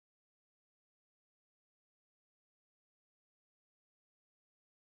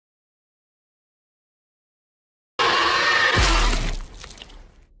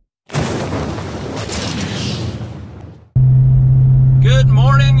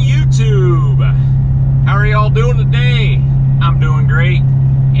morning, YouTube. How are y'all doing today? I'm doing great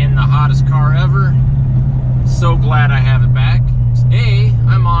in the hottest car ever. So glad I have it back. Today,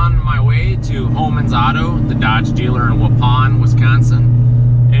 I'm on my way to Holman's Auto, the Dodge dealer in Waupun,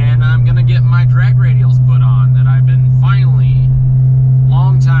 Wisconsin. And I'm gonna get my drag radials put on that I've been finally,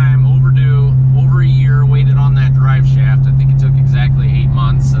 long time overdue, over a year, waited on that drive shaft. I think it took exactly 8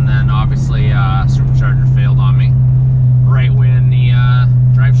 months, and then obviously supercharger failed on me right when the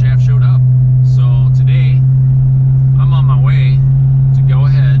drive shaft showed up. So today, I'm on my way to go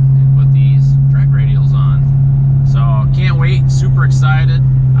ahead and put these drag radials on. So can't wait, super excited.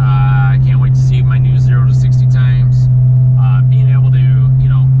 I can't wait to see my new 0 to 60 times. Being able to, you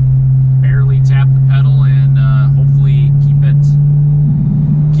know, barely tap the pedal and hopefully keep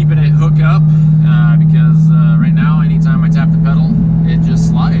it at hook up because right now anytime I tap the pedal it just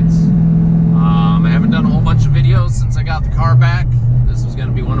slides. I haven't done a whole bunch of videos since I got the car back. This was going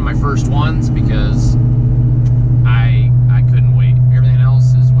to be one of my first ones because I couldn't wait. Everything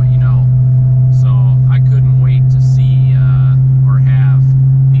else is what you know. So I couldn't wait to see or have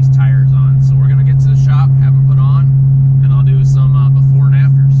these tires on. So we're going to get to the shop, have them put on, and I'll do some before and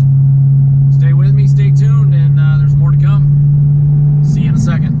afters. Stay with me, stay tuned, and there's more to come. See you in a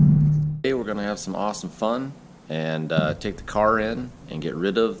second. Today we're going to have some awesome fun and take the car in and get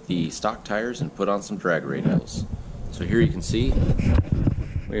rid of the stock tires and put on some drag radials. So here you can see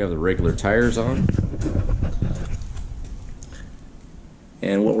we have the regular tires on,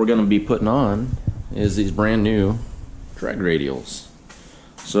 and what we're going to be putting on is these brand new drag radials.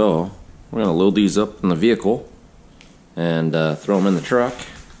 So we're going to load these up in the vehicle and throw them in the truck.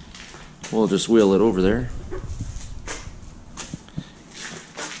 We'll just wheel it over there.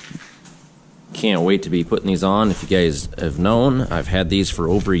 Can't wait to be putting these on. If you guys have known, I've had these for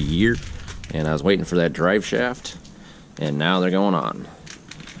over a year and I was waiting for that drive shaft, and now they're going on.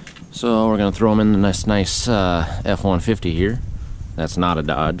 So we're gonna throw them in the nice F-150 here. That's not a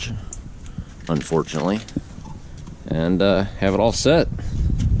Dodge, unfortunately, and have it all set.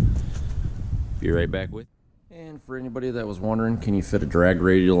 Be right back with you. And for anybody that was wondering, can you fit a drag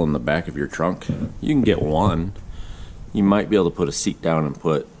radial in the back of your trunk? You can get one. You might be able to put a seat down and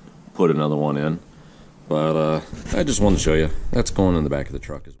put another one in, but I just wanted to show you that's going in the back of the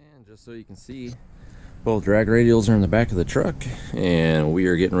truck. And just so you can see, both drag radials are in the back of the truck, and we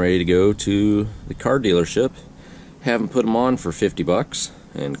are getting ready to go to the car dealership, have them put them on for 50 bucks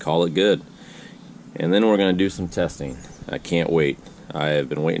and call it good. And then we're going to do some testing. I can't wait. I have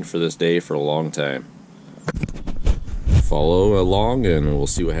been waiting for this day for a long time. Follow along and we'll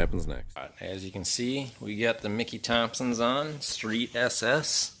see what happens next. As you can see, we got the Mickey Thompsons on, Street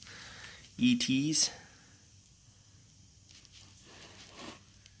SS ETs,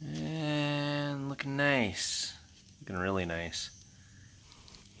 and looking nice, looking really nice.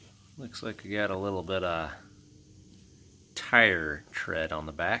 Looks like we got a little bit of tire tread on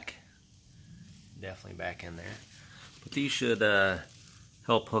the back, definitely back in there, but these should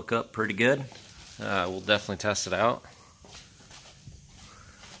help hook up pretty good. We'll definitely test it out.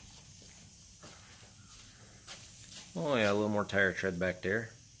 Oh yeah, a little more tire tread back there,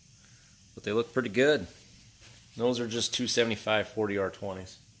 but they look pretty good. Those are just 275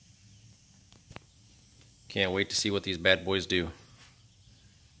 40R20s. Can't wait to see what these bad boys do.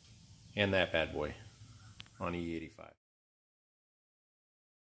 And that bad boy on E85.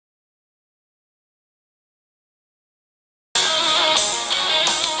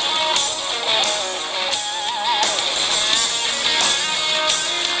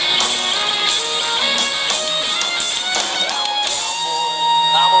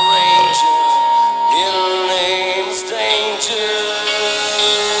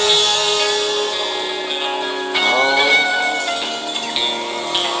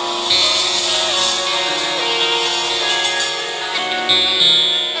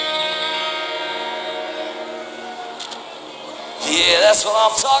 Yeah, that's what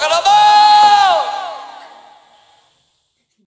I'm talking about.